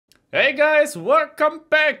Hey guys, welcome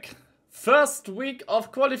back! First week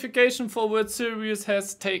of qualification for World Series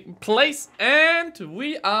has taken place and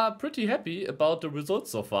we are pretty happy about the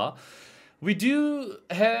results so far. We do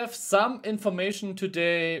have some information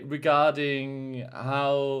today regarding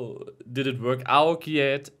how did it work out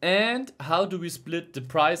yet and how do we split the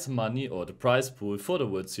prize money or the prize pool for the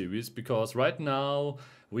World Series, because right now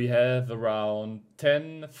we have around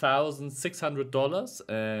 $10,600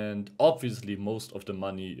 and obviously most of the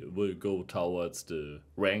money will go towards the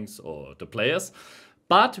ranks or the players,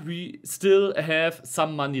 but we still have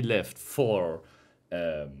some money left for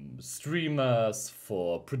streamers,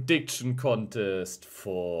 for prediction contest,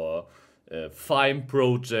 for fine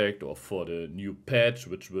project, or for the new patch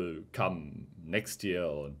which will come next year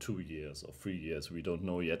or in 2 years or 3 years, we don't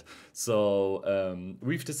know yet. So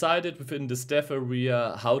we've decided within the staff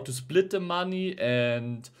area how to split the money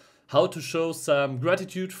and how to show some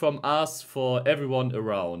gratitude from us for everyone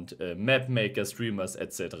around, map makers, streamers,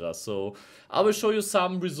 etc. So I will show you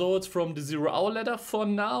some results from the 0 hour ladder for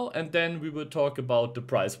now, and then we will talk about the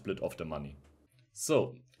price split of the money.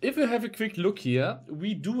 So if you have a quick look here,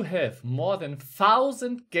 we do have more than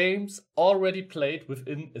 1,000 games already played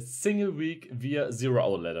within a single week via 0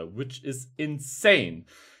 hour ladder, which is insane.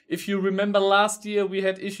 If you remember last year, we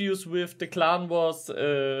had issues with the Clan Wars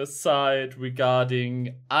site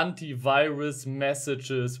regarding antivirus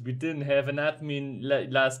messages. We didn't have an admin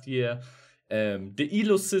last year. The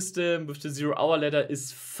ELO system with the 0 hour ladder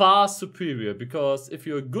is far superior, because if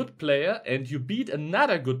you're a good player and you beat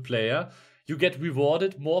another good player, you get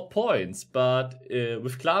rewarded more points. But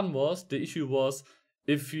with Clan Wars, the issue was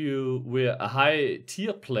if you were a high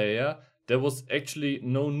tier player, there was actually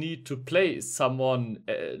no need to play someone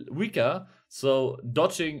weaker. So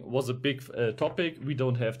dodging was a big topic. We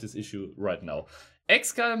don't have this issue right now.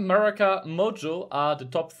 Xsky, Maraka, Mojo are the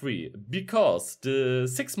top 3 because the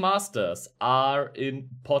 6 masters are in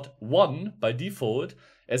pot 1 by default,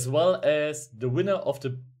 as well as the winner of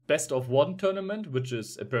the best of 1 tournament, which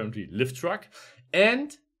is apparently Lift Truck,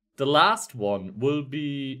 and the last one will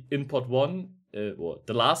be in pot 1, or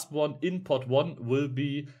the last one in pot 1 will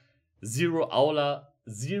be 0 hour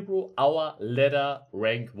ladder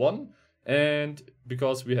rank 1. And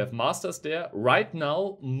because we have masters there, right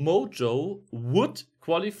now Mojo would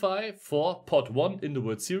qualify for pot 1 in the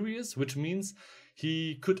World Series, which means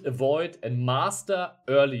he could avoid a master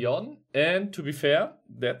early on. And to be fair,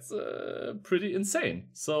 that's pretty insane.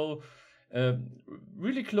 So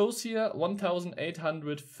really close here,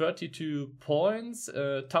 1,832 points.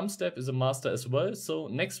 Thumbstep is a master as well. So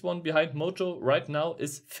next one behind Mojo right now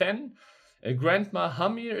is Fen. Grandma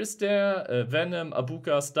Hamir is there, Venom,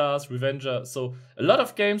 Abuka, Stars, Revenger. So a lot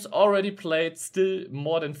of games already played, still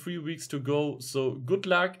more than 3 weeks to go. So good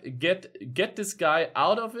luck, get this guy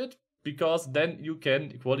out of it, because then you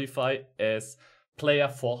can qualify as player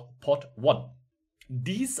for pot 1.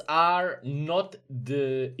 These are not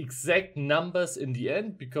the exact numbers in the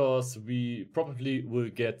end, because we probably will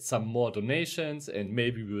get some more donations and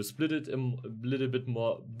maybe we will split it a little bit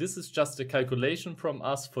more. This is just a calculation from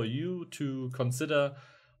us for you to consider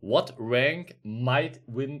what rank might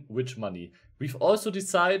win which money. We've also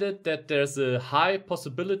decided that there's a high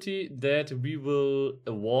possibility that we will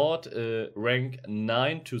award rank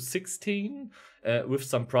 9 to 16 with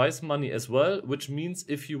some prize money as well, which means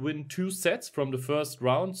if you win 2 sets from the first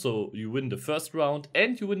round, so you win the first round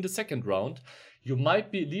and you win the second round, you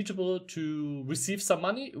might be eligible to receive some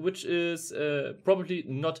money, which is probably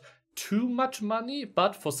not too much money,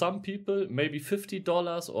 but for some people maybe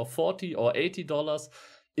 $50 or $40 or $80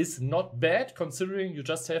 is not bad, considering you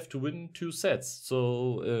just have to win 2 sets.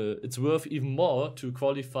 So it's worth even more to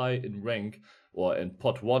qualify in rank or in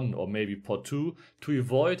pot 1 or maybe pot 2 to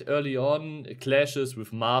avoid early on clashes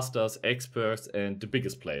with masters, experts and the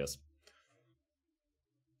biggest players.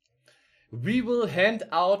 We will hand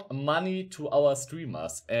out money to our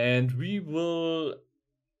streamers, and we will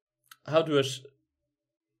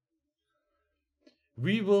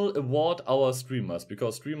we will award our streamers,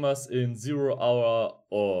 because streamers in 0 hour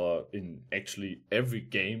or in actually every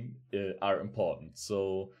game are important.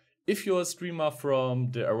 So if you're a streamer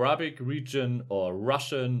from the Arabic region or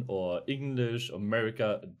Russian or English or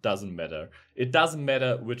America, it doesn't matter. It doesn't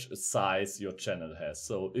matter which size your channel has.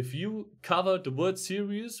 So if you cover the World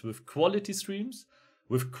Series with quality streams,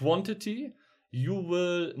 with quantity, you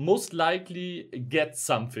will most likely get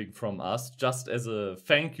something from us just as a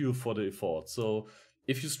thank you for the effort. So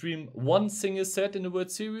if you stream 1 single set in the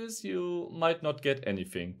World Series, you might not get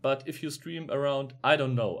anything. But if you stream around, I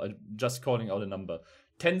don't know, I'm just calling out a number,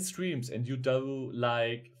 10 streams and you do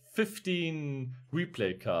like 15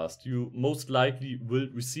 replay casts, you most likely will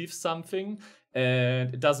receive something.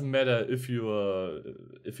 And it doesn't matter if your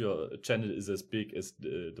channel is as big as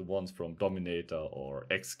the ones from Dominator or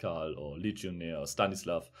Xcal or Legionnaire or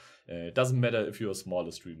Stanislav. It doesn't matter if you're a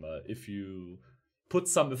smaller streamer. If you put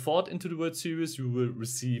some effort into the World Series, you will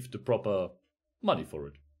receive the proper money for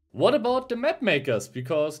it. What about the map makers?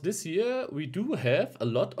 Because this year we do have a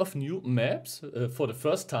lot of new maps for the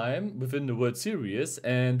first time within the World Series,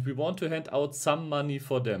 and we want to hand out some money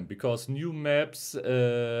for them because new maps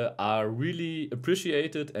are really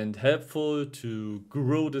appreciated and helpful to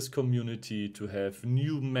grow this community, to have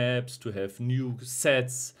new maps, to have new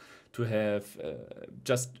sets, to have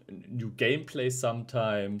just new gameplay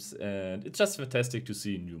sometimes, and it's just fantastic to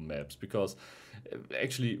see new maps because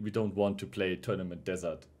actually we don't want to play Tournament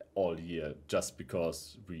Desert all year just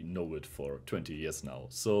because we know it for 20 years now.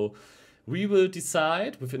 So we will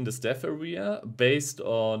decide within the staff area based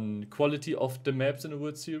on quality of the maps in the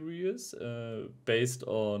World Series, based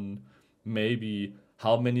on maybe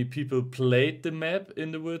how many people played the map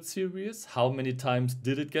in the World Series, how many times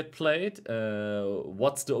did it get played,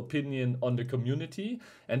 what's the opinion on the community,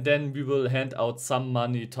 and then we will hand out some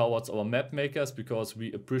money towards our map makers because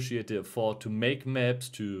we appreciate the effort to make maps,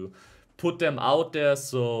 to put them out there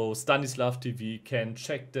so Stanislav TV can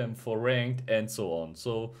check them for ranked and so on.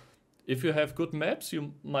 So if you have good maps,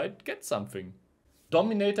 you might get something.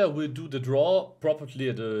 Dominator will do the draw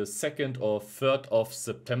probably the 2nd or 3rd of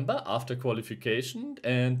September after qualification,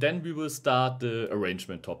 and then we will start the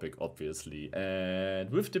arrangement topic, obviously.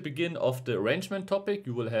 And with the begin of the arrangement topic,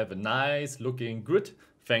 you will have a nice looking grid.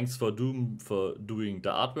 Thanks for Doom for doing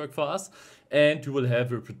the artwork for us. And you will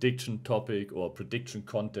have a prediction topic or prediction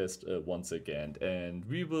contest once again. And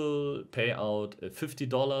we will pay out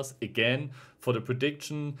 $50 again for the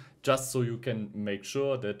prediction, just so you can make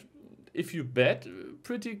sure that if you bet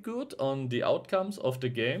pretty good on the outcomes of the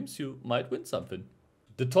games, you might win something.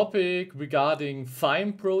 The topic regarding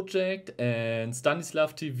Fime project and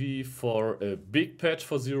Stanislav TV for a big patch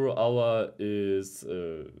for 0 hour is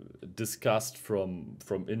discussed from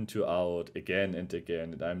in to out again and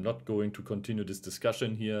again. And I'm not going to continue this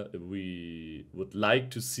discussion here. We would like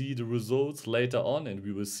to see the results later on, and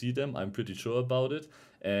we will see them. I'm pretty sure about it.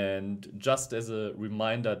 And just as a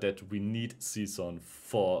reminder that we need season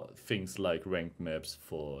for things like ranked maps,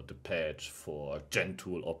 for the patch, for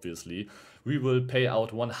Gentool, obviously, we will pay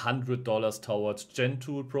out $100 towards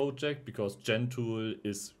Gentool project because Gentool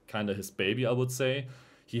is kind of his baby, I would say.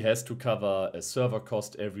 He has to cover a server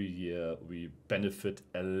cost every year. We benefit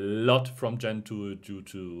a lot from Gentool due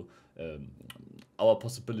to our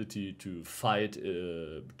possibility to fight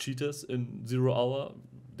cheaters in 0 hour.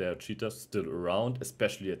 There are cheaters still around,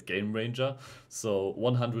 especially at Game Ranger. So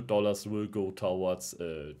 $100 will go towards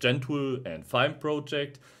Gentool and Fime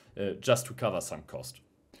project just to cover some cost.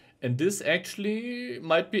 And this actually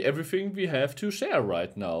might be everything we have to share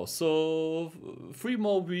right now. So 3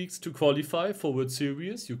 more weeks to qualify for World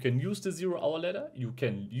Series. You can use the 0 hour ladder. You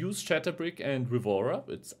can use Shatterbrick and Revora.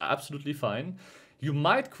 It's absolutely fine. You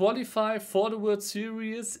might qualify for the World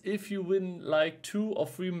Series if you win like 2 or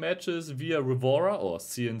 3 matches via Revora or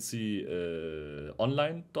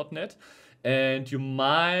cncOnline.net. And you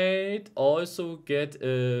might also get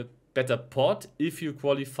a better pot if you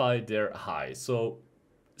qualify there high. So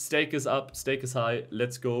stake is up, stake is high.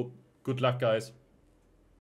 Let's go. Good luck, guys.